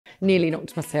Nearly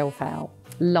knocked myself out,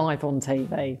 live on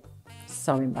TV.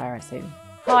 So embarrassing.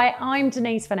 Hi, I'm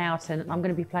Denise van Outen and I'm going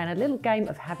to be playing a little game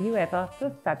of Have You Ever for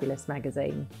Fabulous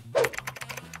magazine.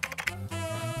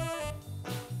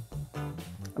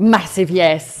 Massive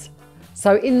yes.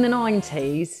 So in the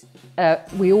 90s,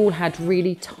 we all had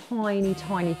really tiny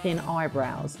thin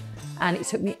eyebrows, and it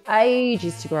took me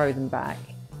ages to grow them back.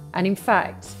 And in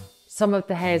fact, some of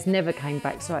the hairs never came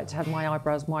back, so I had to have my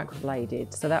eyebrows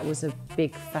microbladed. So that was a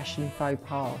big fashion faux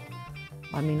pas.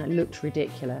 I mean, it looked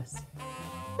ridiculous.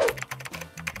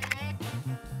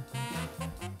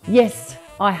 Yes,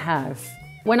 I have.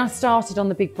 When I started on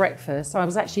The Big Breakfast, I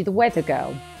was actually the weather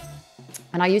girl.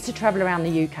 And I used to travel around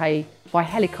the UK by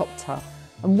helicopter.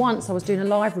 And once I was doing a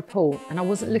live report and I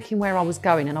wasn't looking where I was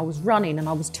going, and I was running and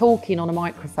I was talking on a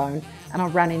microphone and I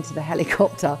ran into the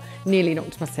helicopter, nearly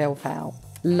knocked myself out,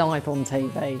 live on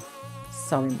TV.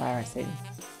 So embarrassing.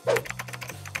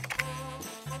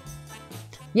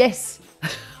 Yes, I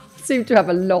seem to have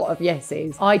a lot of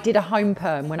yeses. I did a home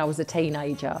perm when I was a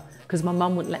teenager because my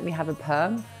mum wouldn't let me have a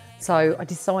perm. So I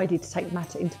decided to take the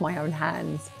matter into my own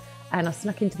hands. And I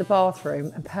snuck into the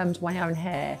bathroom and permed my own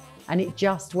hair, and it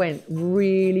just went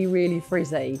really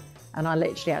frizzy. And I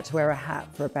literally had to wear a hat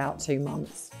for about 2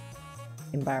 months.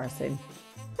 Embarrassing.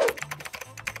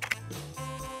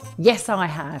 Yes, I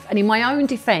have. And in my own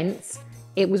defense,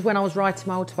 it was when I was writing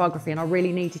my autobiography and I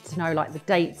really needed to know like the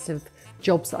dates of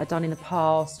jobs that I'd done in the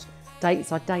past,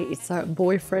 dates I dated certain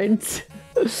boyfriends.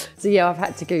 So yeah, I've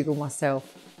had to Google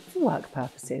myself for work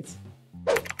purposes.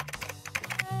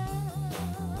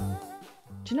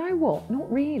 Do you know what?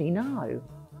 Not really, no.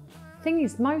 Thing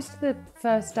is, most of the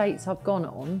first dates I've gone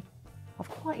on, I've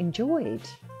quite enjoyed.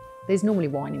 There's normally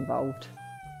wine involved.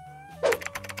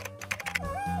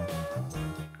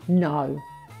 No,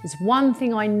 there's one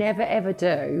thing I never ever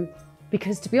do,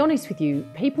 because to be honest with you,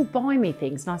 people buy me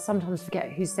things and I sometimes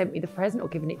forget who sent me the present or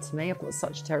given it to me. I've got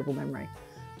such a terrible memory.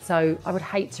 So I would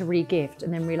hate to re-gift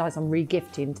and then realise I'm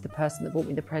re-gifting to the person that bought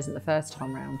me the present the first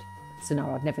time round. So no,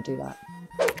 I'd never do that.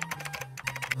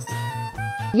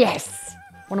 Yes!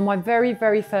 One of my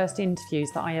very first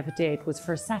interviews that I ever did was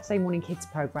for a Saturday morning kids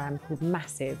programme called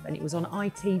Massive, and it was on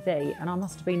ITV, and I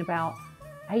must have been about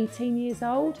 18 years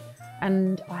old,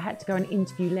 and I had to go and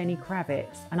interview Lenny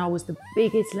Kravitz, and I was the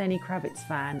biggest Lenny Kravitz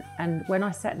fan, and when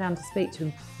I sat down to speak to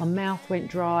him, my mouth went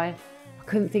dry, I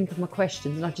couldn't think of my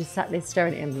questions, and I just sat there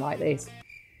staring at him like this.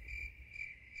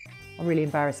 I really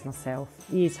embarrassed myself.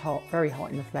 He is hot, very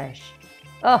hot in the flesh.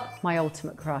 Oh, my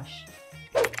ultimate crush.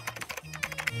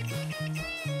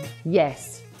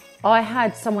 Yes, I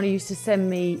had someone who used to send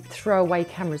me throwaway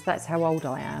cameras, that's how old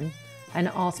I am, and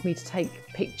asked me to take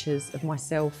pictures of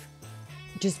myself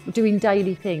just doing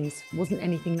daily things. Wasn't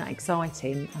anything that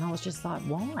exciting, and I was just like,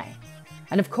 why?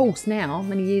 And of course now,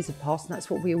 many years have passed, and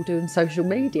that's what we all do in social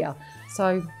media.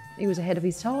 So he was ahead of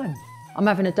his time. I'm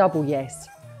having a double yes,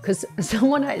 because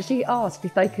someone actually asked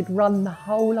if they could run the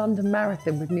whole London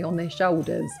Marathon with me on their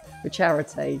shoulders for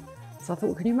charity. So I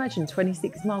thought, can you imagine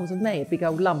 26 miles of me, a big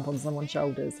old lump on someone's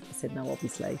shoulders? I said no,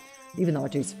 obviously. Even though I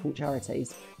do support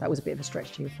charities, that was a bit of a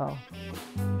stretch too far.